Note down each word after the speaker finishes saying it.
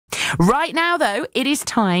Right now, though, it is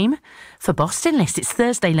time for Boston List. It's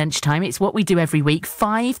Thursday lunchtime. It's what we do every week.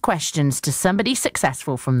 5 questions to somebody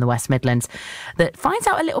successful from the West Midlands that finds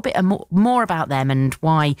out a little bit more about them and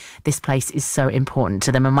why this place is so important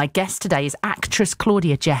to them. And my guest today is actress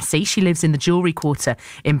Claudia Jessie. She lives in the Jewellery Quarter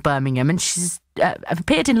in Birmingham, and she's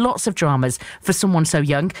appeared in lots of dramas for someone so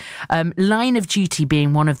young. Line of Duty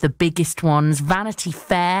being one of the biggest ones, Vanity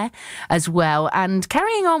Fair as well, and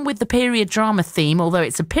carrying on with the period drama theme, although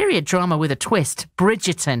it's a period drama with a twist,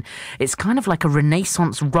 Bridgerton. It's kind of like a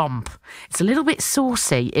Renaissance romp. It's a little bit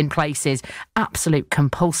saucy in places. Absolute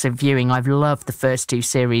compulsive viewing. I've loved the first 2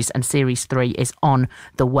 series, and series 3 is on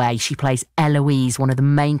the way. She plays Eloise, one of the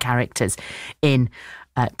main characters in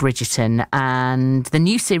Bridgerton, and the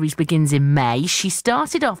new series begins in May. She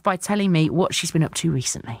started off by telling me what she's been up to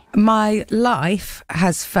recently. My life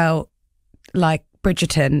has felt like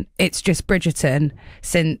Bridgerton. It's just Bridgerton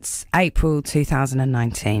since April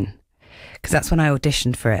 2019, because that's when I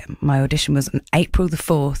auditioned for it. My audition was on April the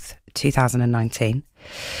 4th, 2019.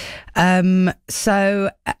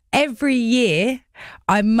 So every year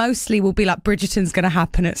I mostly will be like, Bridgerton's going to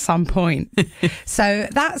happen at some point. So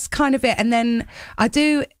that's kind of it. And then I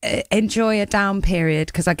do enjoy a down period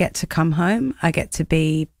because I get to come home. I get to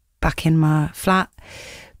be back in my flat,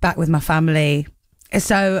 back with my family.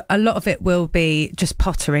 So a lot of it will be just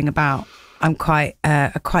pottering about. I'm quite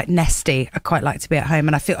nesty. I quite like to be at home,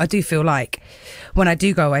 and I do feel like when I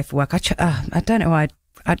do go away for work, I don't know why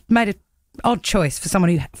I made an odd choice for someone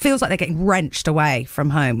who feels like they're getting wrenched away from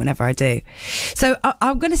home whenever I do. So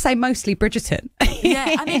I'm going to say mostly Bridgerton.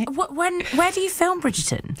 Yeah, I mean, where do you film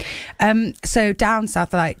Bridgerton? So down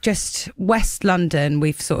south, like just West London.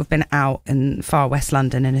 We've sort of been out in far West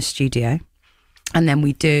London in a studio, and then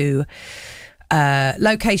we do.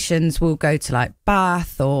 Locations will go to like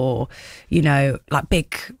Bath or, you know, like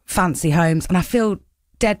big fancy homes. And I feel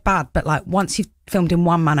dead bad, but like once you've filmed in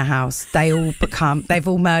one manor house, they've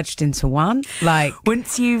all merged into one. Like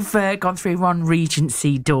once you've gone through one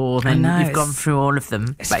Regency door, then you've gone through all of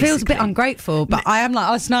them. It feels a bit ungrateful, but I am like,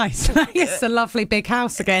 oh, it's nice. It's a lovely big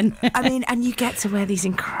house again. I mean, and you get to wear these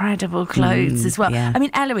incredible clothes as well. Yeah. I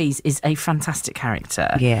mean, Eloise is a fantastic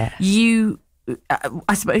character. Yeah.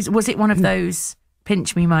 I suppose, was it one of those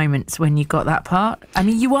pinch me moments when you got that part? I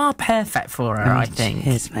mean, you are perfect for her, I think.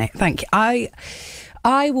 Cheers, mate. Thank you.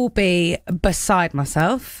 I will be beside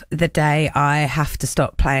myself the day I have to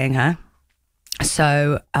stop playing her.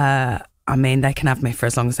 So, I mean, they can have me for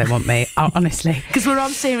as long as they want me, honestly. Because we're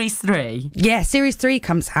on series 3. Yeah, series 3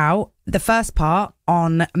 comes out, the first part,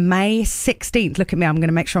 on May 16th. Look at me, I'm going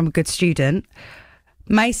to make sure I'm a good student.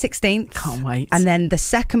 May 16th. Can't wait. And then the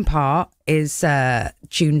second part is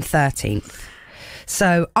June 13th.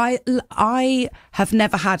 So I have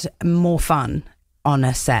never had more fun on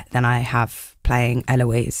a set than I have playing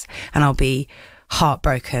Eloise. And I'll be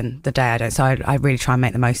heartbroken the day I don't. So I really try and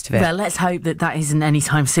make the most of it. Well, let's hope that isn't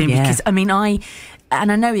anytime soon. Yeah. Because, I mean, I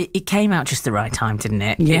know it came out just the right time, didn't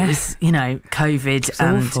it? Yeah. It was, you know, COVID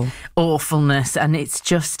and awfulness. And it's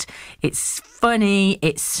funny,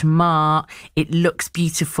 it's smart, it looks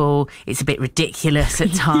beautiful, it's a bit ridiculous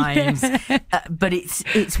at times, but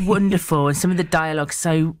it's wonderful. And some of the dialogue's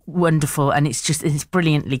so wonderful, and it's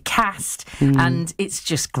brilliantly cast, and it's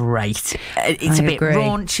just great. It's a bit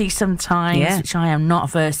raunchy sometimes, which I am not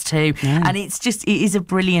averse to, and it is a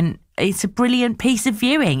brilliant piece of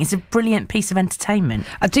viewing. It's a brilliant piece of entertainment.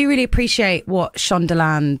 I do really appreciate what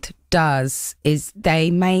Shondaland does is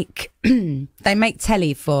they make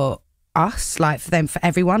telly for us, like for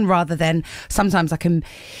everyone, rather than sometimes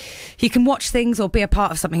you can watch things or be a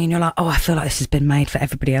part of something and you're like, oh, I feel like this has been made for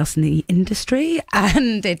everybody else in the industry,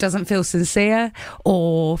 and it doesn't feel sincere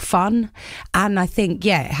or fun. And I think,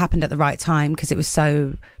 it happened at the right time because it was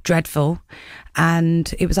so dreadful,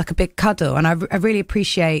 and it was like a big cuddle. And I really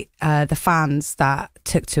appreciate the fans that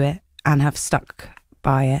took to it and have stuck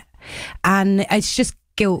by it. And it's just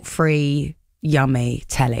guilt-free, yummy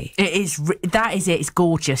telly. It is. That is it. It's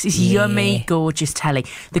gorgeous. It's yummy, gorgeous telly.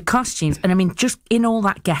 The costumes, and I mean, just in all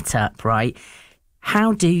that get-up, right?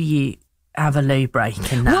 How do you have a loo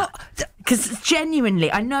break in that? Because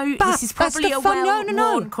genuinely, I know this is probably a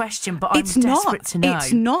well-worn question, but I'm desperate to know.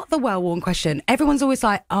 It's not the well-worn question. Everyone's always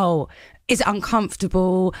like, oh, is it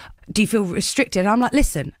uncomfortable? Do you feel restricted? And I'm like,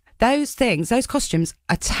 listen, those costumes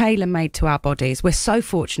are tailor-made to our bodies. We're so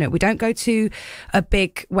fortunate. We don't go to a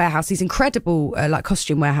big warehouse. These incredible like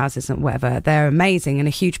costume warehouses and whatever. They're amazing and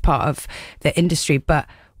a huge part of the industry. But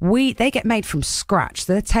they get made from scratch.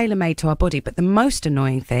 They're tailor-made to our body. But the most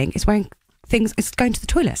annoying thing is going to the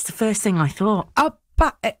toilet. It's the first thing I thought. Oh,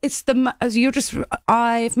 but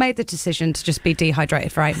I've made the decision to just be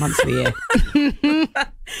dehydrated for 8 months of the year.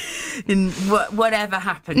 whatever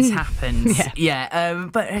happens.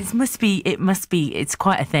 But it's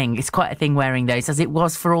quite a thing. It's quite a thing wearing those, as it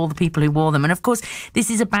was for all the people who wore them. And of course, this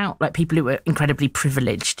is about like people who were incredibly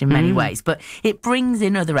privileged in many ways, but it brings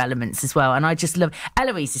in other elements as well. And I just love,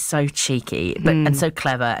 Eloise is so cheeky, and so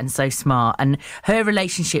clever and so smart, and her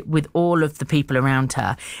relationship with all of the people around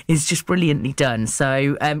her is just brilliantly done.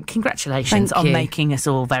 So congratulations on making us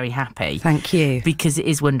all very happy. Thank you. Because it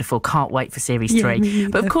is wonderful. Can't wait for series 3.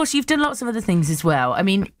 But of course, you've done lots of other things as well. I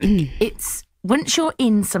mean, it's once you're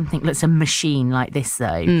in something that's a machine like this,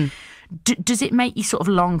 though, does it make you sort of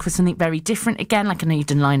long for something very different again? Like I know you've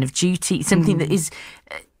done Line of Duty, something that is,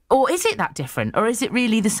 or is it that different, or is it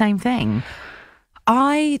really the same thing?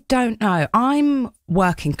 I don't know. I'm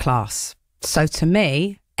working class, so to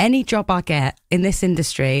me, any job I get in this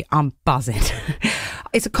industry, I'm buzzing.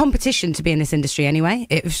 It's a competition to be in this industry anyway.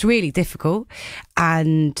 It was really difficult.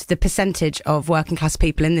 And the percentage of working class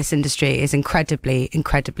people in this industry is incredibly,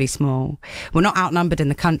 incredibly small. We're not outnumbered in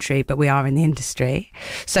the country, but we are in the industry.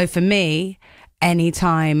 So for me,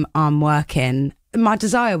 anytime I'm working, my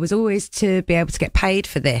desire was always to be able to get paid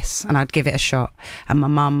for this, and I'd give it a shot. And my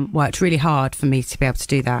mum worked really hard for me to be able to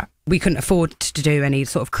do that. We couldn't afford to do any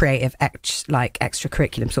sort of creative,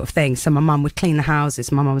 extracurriculum sort of thing. So my mum would clean the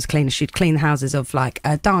houses. My mum was a cleaner. She'd clean the houses of like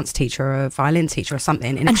a dance teacher or a violin teacher or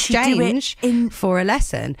something in exchange for a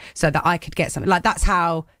lesson, so that I could get something. Like that's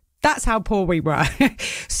how poor we were.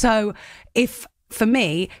 So for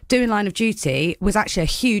me, doing Line of Duty was actually a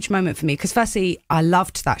huge moment for me, because firstly, I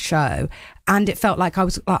loved that show, and it felt like I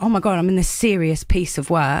was like, oh my God, I'm in this serious piece of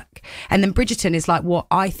work. And then Bridgerton is like what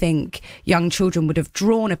I think young children would have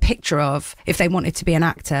drawn a picture of if they wanted to be an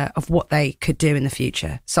actor, of what they could do in the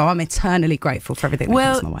future. So I'm eternally grateful for everything that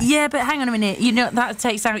comes my way. Yeah, but hang on a minute. You know, that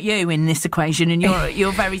takes out you in this equation, and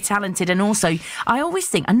you're very talented. And also, I always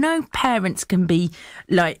think, I know parents can be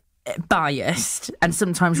like biased and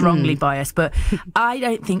sometimes wrongly biased, but I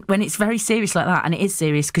don't think when it's very serious like that, and it is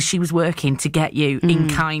serious because she was working to get you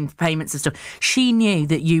in-kind payments and stuff, she knew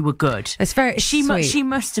that you were good. It's very sweet. She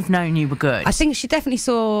must have known you were good. I think she definitely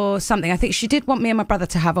saw something. I think she did want me and my brother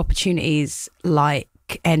to have opportunities like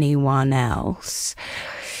anyone else.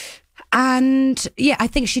 And yeah, I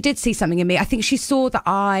think she did see something in me. I think she saw that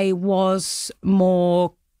I was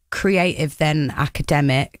more creative than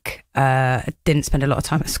academic. Didn't spend a lot of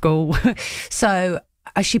time at school. So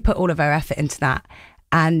she put all of her effort into that.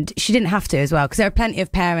 And she didn't have to as well, because there are plenty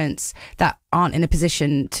of parents that aren't in a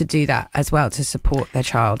position to do that as well, to support their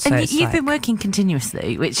child. So and you've been working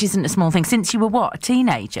continuously, which isn't a small thing, since you were what, a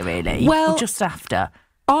teenager really? Well, or just after?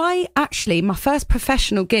 My first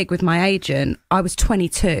professional gig with my agent, I was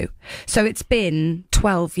 22. So it's been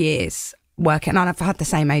 12 years working, and I've had the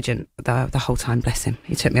same agent the whole time, bless him.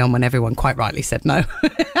 He took me on when everyone quite rightly said no.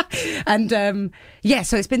 And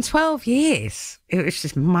so it's been 12 years. It was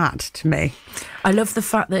just mad to me. I love the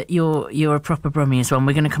fact that you're a proper Brummie as well. And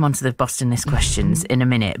we're going to come on to the Boston List questions in a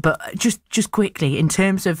minute, but just quickly, in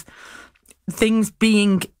terms of things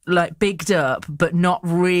being like bigged up but not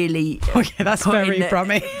really. Oh yeah, that's very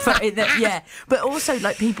Brummie. But also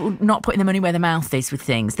like people not putting their money where their mouth is with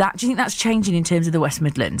things. Do you think that's changing in terms of the West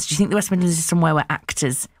Midlands? Do you think the West Midlands is somewhere where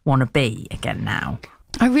actors want to be again now?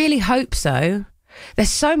 I really hope so. There's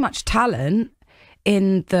so much talent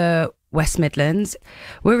in the West Midlands.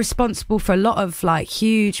 We're responsible for a lot of like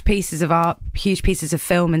huge pieces of art, huge pieces of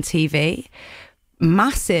film and TV,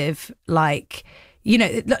 massive, like, you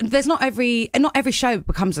know, there's not every show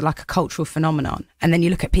becomes like a cultural phenomenon. And then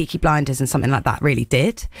you look at Peaky Blinders, and something like that really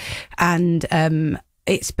did. And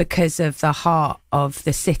it's because of the heart of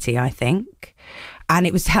the city, I think. And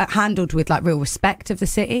it was handled with like real respect of the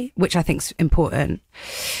city, which I think's important.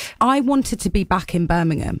 I wanted to be back in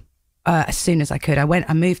Birmingham as soon as I could.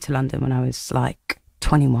 I moved to London when I was like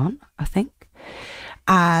 21, I think.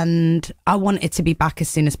 And I wanted to be back as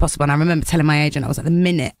soon as possible. And I remember telling my agent, I was like, the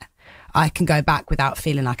minute I can go back without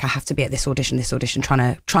feeling like I have to be at this audition,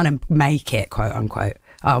 trying to make it, quote unquote,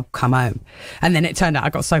 I'll come home. And then it turned out I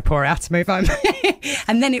got so poor I had to move home.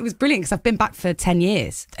 And then it was brilliant, because I've been back for 10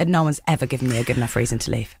 years and no one's ever given me a good enough reason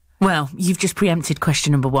to leave. Well, you've just preempted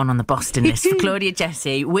question number 1 on the Boston List. For Claudia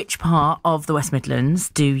Jessie, which part of the West Midlands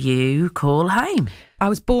do you call home? I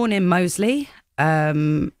was born in Moseley.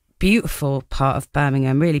 Beautiful part of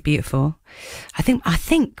Birmingham, really beautiful. I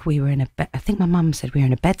think we were in I think my mum said we were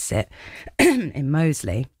in a bedsit in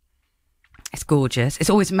Moseley. It's gorgeous. It's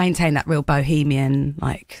always maintained that real bohemian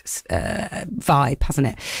like vibe, hasn't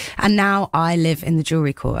it? And now I live in the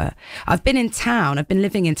Jewellery Quarter. I've been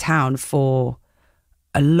living in town for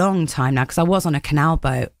a long time now, because I was on a canal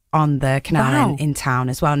boat on the canal in town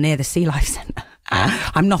as well, near the Sea Life Centre.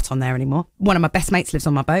 I'm not on there anymore. One of my best mates lives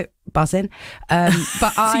on my boat, buzzing.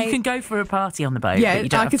 But so you can go for a party on the boat. Yeah, but you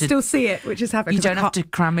don't I can still see it, which is happening. You don't have to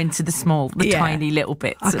cram into the tiny little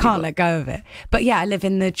bits. I can't let go of it. But yeah, I live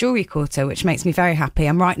in the Jewellery Quarter, which makes me very happy.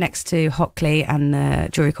 I'm right next to Hockley and the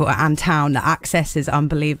Jewellery Quarter and town. The access is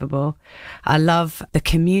unbelievable. I love the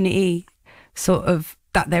community sort of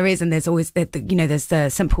that there is, and there's always there's the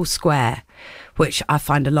St Paul's Square, which I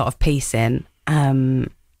find a lot of peace in.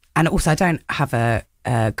 And also, I don't have a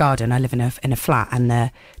garden. I live in a flat, and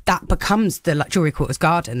that becomes the Jewellery Quarter's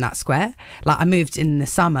garden. That square. Like, I moved in the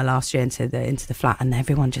summer last year into the flat, and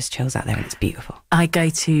everyone just chills out there, and it's beautiful. I go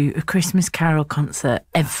to a Christmas Carol concert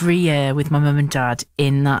every year with my mum and dad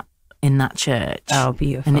in that church. Oh,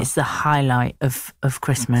 beautiful! And it's the highlight of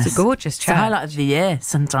Christmas. It's a gorgeous church. It's the highlight of the year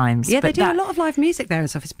sometimes. Yeah, they do a lot of live music there and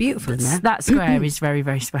stuff. It's beautiful in there. That square is very,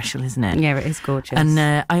 very special, isn't it? Yeah, it is gorgeous. And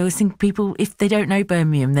I always think people, if they don't know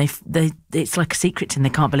Birmingham, it's like a secret to them. They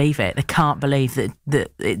can't believe it. They can't believe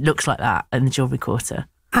that it looks like that in the Jewellery Quarter.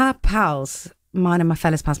 Our pals, mine and my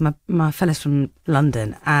fella's pals, my fella's from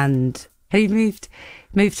London, and he moved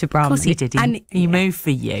to Brum. Of course he did. He moved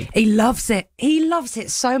for you. He loves it. He loves it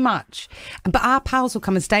so much. But our pals will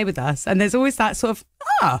come and stay with us, and there's always that sort of,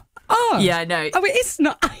 Yeah, I know. Oh, it's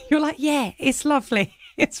not. You're like, yeah, it's lovely.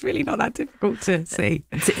 It's really not that difficult to see.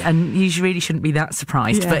 And you really shouldn't be that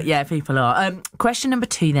surprised. But yeah, people are. Question number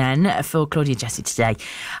 2 then for Claudia Jessie today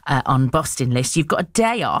on Boston List. You've got a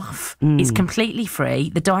day off. It's completely free.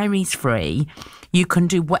 The diary's free. You can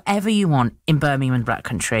do whatever you want in Birmingham and Black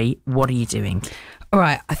Country. What are you doing? All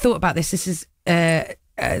right, I thought about this. This is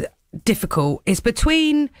difficult. It's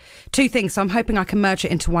between 2 things, so I'm hoping I can merge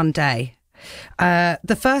it into one day.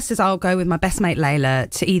 The first is I'll go with my best mate Layla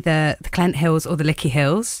to either the Clent Hills or the Licky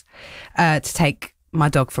Hills to take my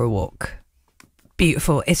dog for a walk.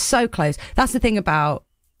 Beautiful. It's so close. That's the thing about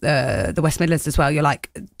the West Midlands as well. You're like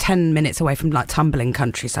 10 minutes away from like tumbling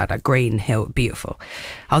countryside, like Green Hill. Beautiful.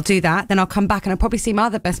 I'll do that. Then I'll come back and I'll probably see my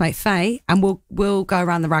other best mate Faye, and we'll go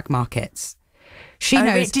around the rag markets. She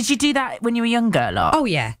knows. Did you do that when you were younger a lot? Oh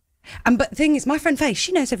yeah. But the thing is, my friend Faye,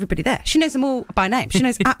 she knows everybody there. She knows them all by name. She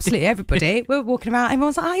knows absolutely everybody. We're walking around,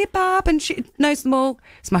 everyone's like, "Hiya, Bab," and she knows them all.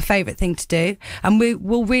 It's my favourite thing to do. And we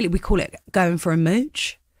call it going for a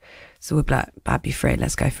mooch. So we'll be like, "Bab, you free?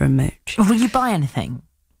 Let's go for a mooch." Will you buy anything?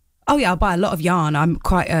 Oh yeah, I'll buy a lot of yarn. I'm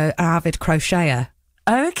quite an avid crocheter.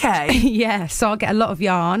 Okay. Yeah, so I'll get a lot of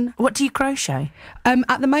yarn. What do you crochet?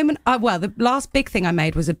 At the moment, the last big thing I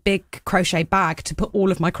made was a big crochet bag to put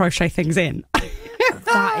all of my crochet things in.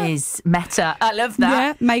 That is meta. I love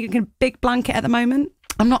that. Yeah, making a big blanket at the moment.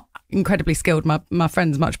 I'm not incredibly skilled. My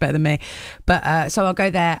friend's much better than me. But so I'll go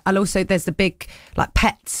there. There's the big like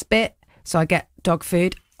pets bit. So I get dog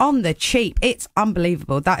food on the cheap. It's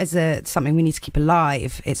unbelievable. That is something we need to keep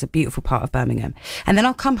alive. It's a beautiful part of Birmingham. And then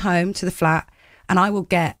I'll come home to the flat and I will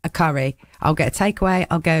get a curry. I'll get a takeaway.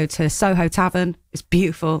 I'll go to Soho Tavern. It's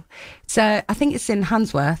beautiful. So I think it's in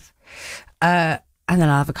Handsworth. And then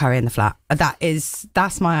I'll have a curry in the flat.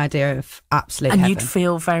 That's my idea of absolute heaven. You'd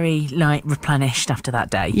feel very like replenished after that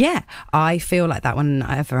day. Yeah, I feel like that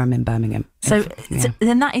whenever I'm in Birmingham. So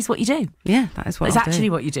then that is what you do. Yeah, that is what it's I actually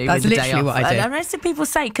do. What you do. That's with the literally day off. what I do. And most of people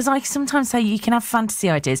say, because I sometimes say you can have fantasy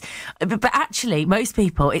ideas, but actually most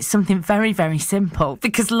people it's something very, very simple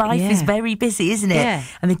because life is very busy, isn't it? Yeah.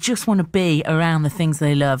 And they just want to be around the things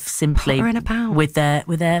they love simply with their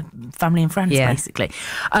family and friends, basically.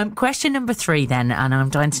 Question number 3 then, and I'm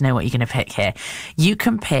dying to know what you're going to pick here. You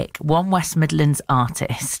can pick one West Midlands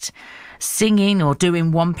artist singing or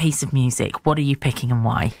doing one piece of music. What are you picking and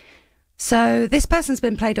why? So this person's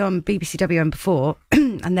been played on BBC WM before,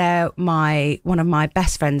 and they're one of my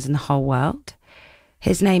best friends in the whole world.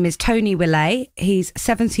 His name is Tony Willay. He's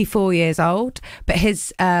 74 years old, but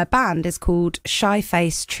his band is called Shy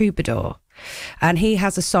Face Troubadour, and he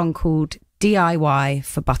has a song called DIY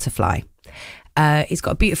for Butterfly. He's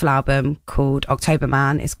got a beautiful album called October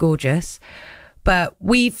Man. It's gorgeous, but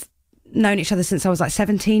we've known each other since I was like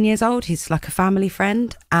 17 years old. He's like a family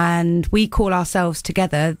friend, and we call ourselves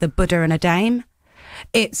together the Buddha and a Dame.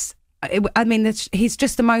 He's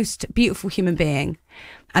just the most beautiful human being.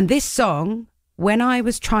 And this song, when I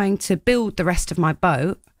was trying to build the rest of my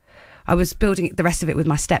boat, I was building the rest of it with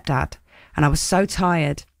my stepdad, and I was so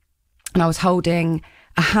tired, and I was holding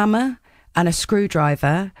a hammer and a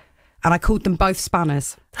screwdriver, and I called them both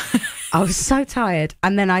spanners. I was so tired,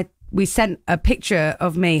 and then we sent a picture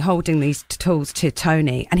of me holding these tools to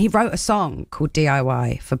Tony, and he wrote a song called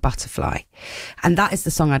DIY for Butterfly, and that is the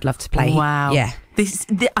song I'd love to play. Wow. Yeah.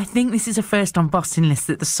 I think this is a first on Boston List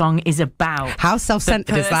that the song is about. How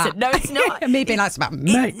self-centered is that? No, it's not. Me being like, it's about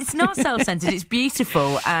me. It's not self-centered. It's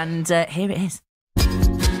beautiful, and here it is.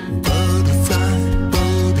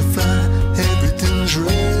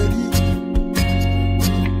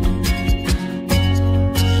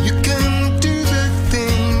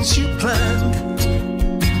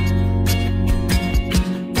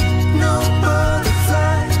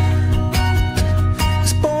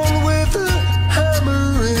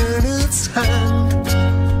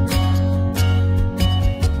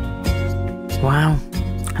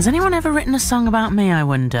 Has anyone ever written a song about me, I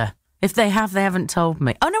wonder? If they have, they haven't told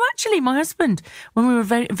me. Oh, no, actually, my husband, when we were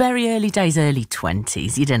very, very early days, early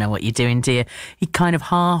 20s, you don't know what you're doing, do you? He kind of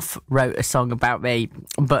half wrote a song about me,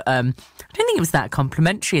 but I don't think it was that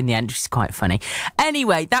complimentary in the end, which is quite funny.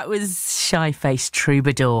 Anyway, that was Shy-Faced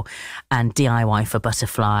Troubadour and DIY for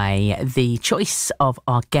Butterfly. The choice of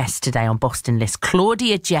our guest today on Boston List,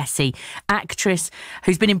 Claudia Jessie, actress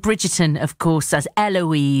who's been in Bridgerton, of course, as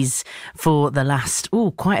Eloise for the last,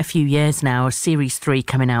 quite a few years now. Series 3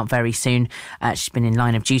 coming out very soon. She's been in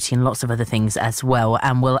Line of Duty and lots of other things as well.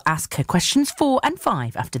 And we'll ask her questions 4 and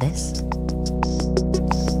 5 after this.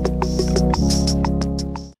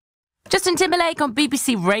 Justin Timberlake on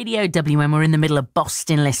BBC Radio WM. We're in the middle of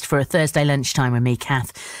Boston List for a Thursday lunchtime with me,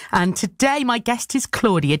 Kath. And today my guest is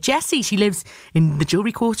Claudia Jessie. She lives in the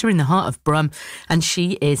Jewellery Quarter in the heart of Brum. And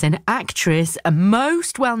she is an actress,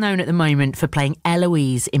 most well known at the moment for playing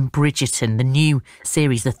Eloise in Bridgerton. The new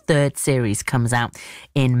series, the 3rd series, comes out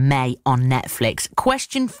in May on Netflix.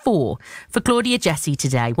 Question 4 for Claudia Jessie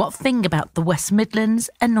today. What thing about the West Midlands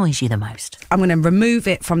annoys you the most? I'm going to remove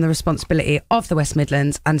it from the responsibility of the West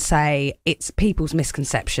Midlands and say it's people's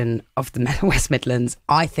misconception of the West Midlands,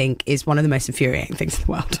 I think, is one of the most infuriating things in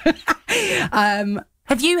the world.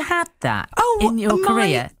 Have you had that in your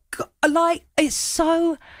career? Like, it's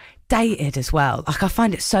so dated as well. Like, I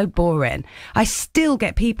find it so boring. I still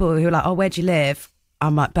get people who are like, oh, where do you live?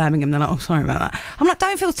 I'm like, Birmingham. They're like, oh, sorry about that. I'm like,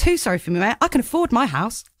 don't feel too sorry for me, mate. I can afford my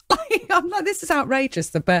house. I'm like, this is outrageous,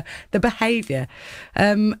 the behaviour.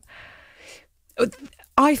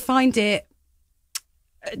 I find it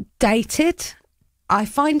dated. I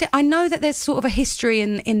know that there's sort of a history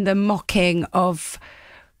in the mocking of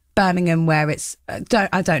Birmingham where it's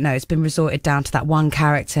I don't know, it's been resorted down to that one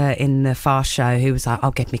character in the Fast Show who was like,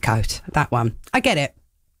 I'll get me coat. That one, I get it,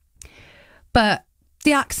 but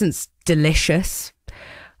the accent's delicious.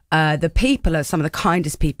 The people are some of the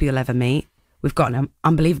kindest people you'll ever meet. We've got an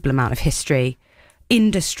unbelievable amount of history,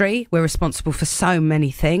 industry, we're responsible for so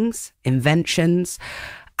many things, inventions,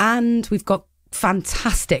 and we've got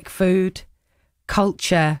fantastic food,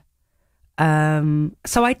 culture.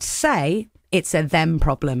 So I'd say it's a them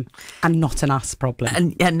problem and not an us problem.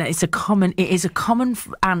 And it is a common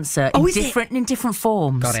answer in different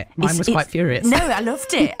forms. Got it. Mine was quite furious. No, I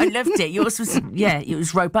loved it. Yours was, it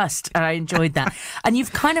was robust and I enjoyed that. And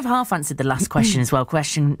you've kind of half answered the last question as well.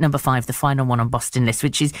 Question number 5, the final one on Boston List,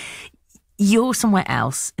 which is, you're somewhere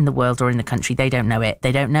else in the world or in the country. They don't know it.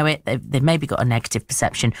 They've maybe got a negative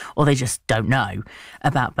perception, or they just don't know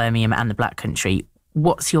about Birmingham and the Black Country.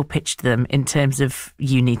 What's your pitch to them in terms of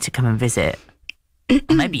you need to come and visit?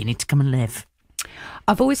 Or maybe you need to come and live.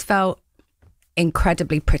 I've always felt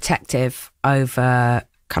incredibly protective over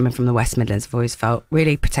coming from the West Midlands. I've always felt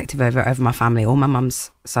really protective over my family, all my mum's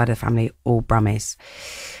side of the family, all Brummies.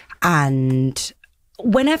 And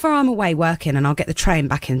whenever I'm away working and I'll get the train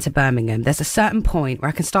back into Birmingham, there's a certain point where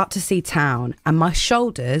I can start to see town and my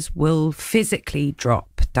shoulders will physically drop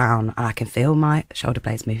down and I can feel my shoulder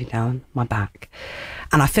blades moving down my back.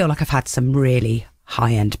 And I feel like I've had some really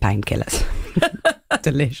high-end painkillers.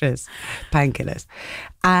 Delicious painkillers.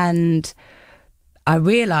 And I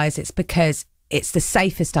realise it's because it's the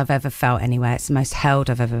safest I've ever felt anywhere. It's the most held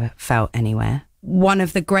I've ever felt anywhere. One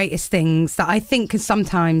of the greatest things that I think can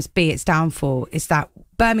sometimes be its downfall is that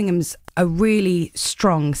Birmingham's a really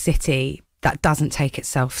strong city that doesn't take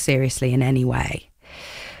itself seriously in any way.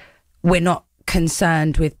 We're not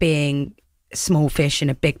concerned with being small fish in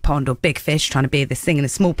a big pond or big fish trying to be this thing in a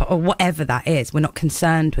small pond or whatever that is. We're not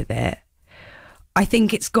concerned with it. I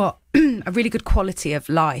think it's got a really good quality of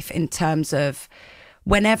life in terms of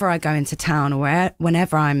whenever I go into town or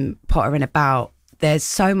whenever I'm pottering about, there's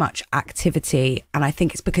so much activity, and I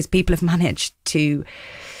think it's because people have managed to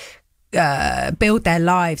build their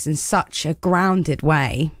lives in such a grounded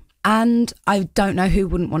way. And I don't know who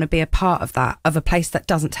wouldn't want to be a part of that, of a place that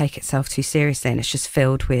doesn't take itself too seriously and it's just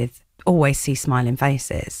filled with always see smiling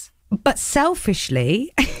faces. But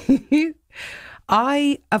selfishly,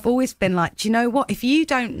 I have always been like, do you know what? If you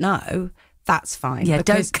don't know, that's fine. Yeah,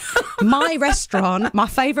 because my restaurant, my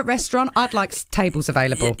favourite restaurant, I'd like tables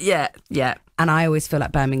available. Yeah. And I always feel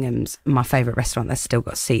like Birmingham's my favourite restaurant that's still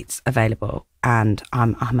got seats available, and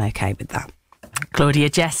I'm okay with that. Claudia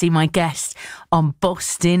Jessie, my guest on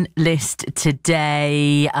Boston List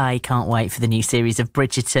today. I can't wait for the new series of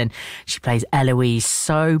Bridgerton. She plays Eloise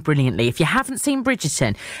so brilliantly. If you haven't seen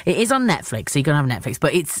Bridgerton, it is on Netflix, so you're going to have Netflix,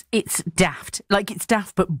 but it's daft. Like, it's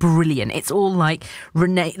daft, but brilliant. It's all like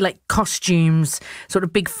costumes, sort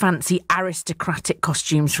of big fancy aristocratic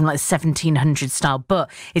costumes from like the 1700s style, but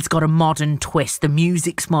it's got a modern twist. The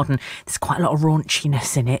music's modern. There's quite a lot of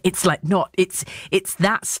raunchiness in it. It's like it's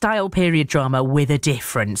that style period drama with a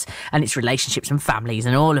difference, and it's relationships and families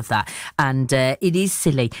and all of that, and it is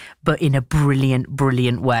silly but in a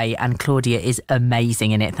brilliant way, and Claudia is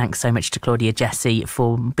amazing in it. Thanks so much to Claudia Jessie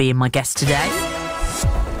for being my guest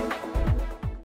today.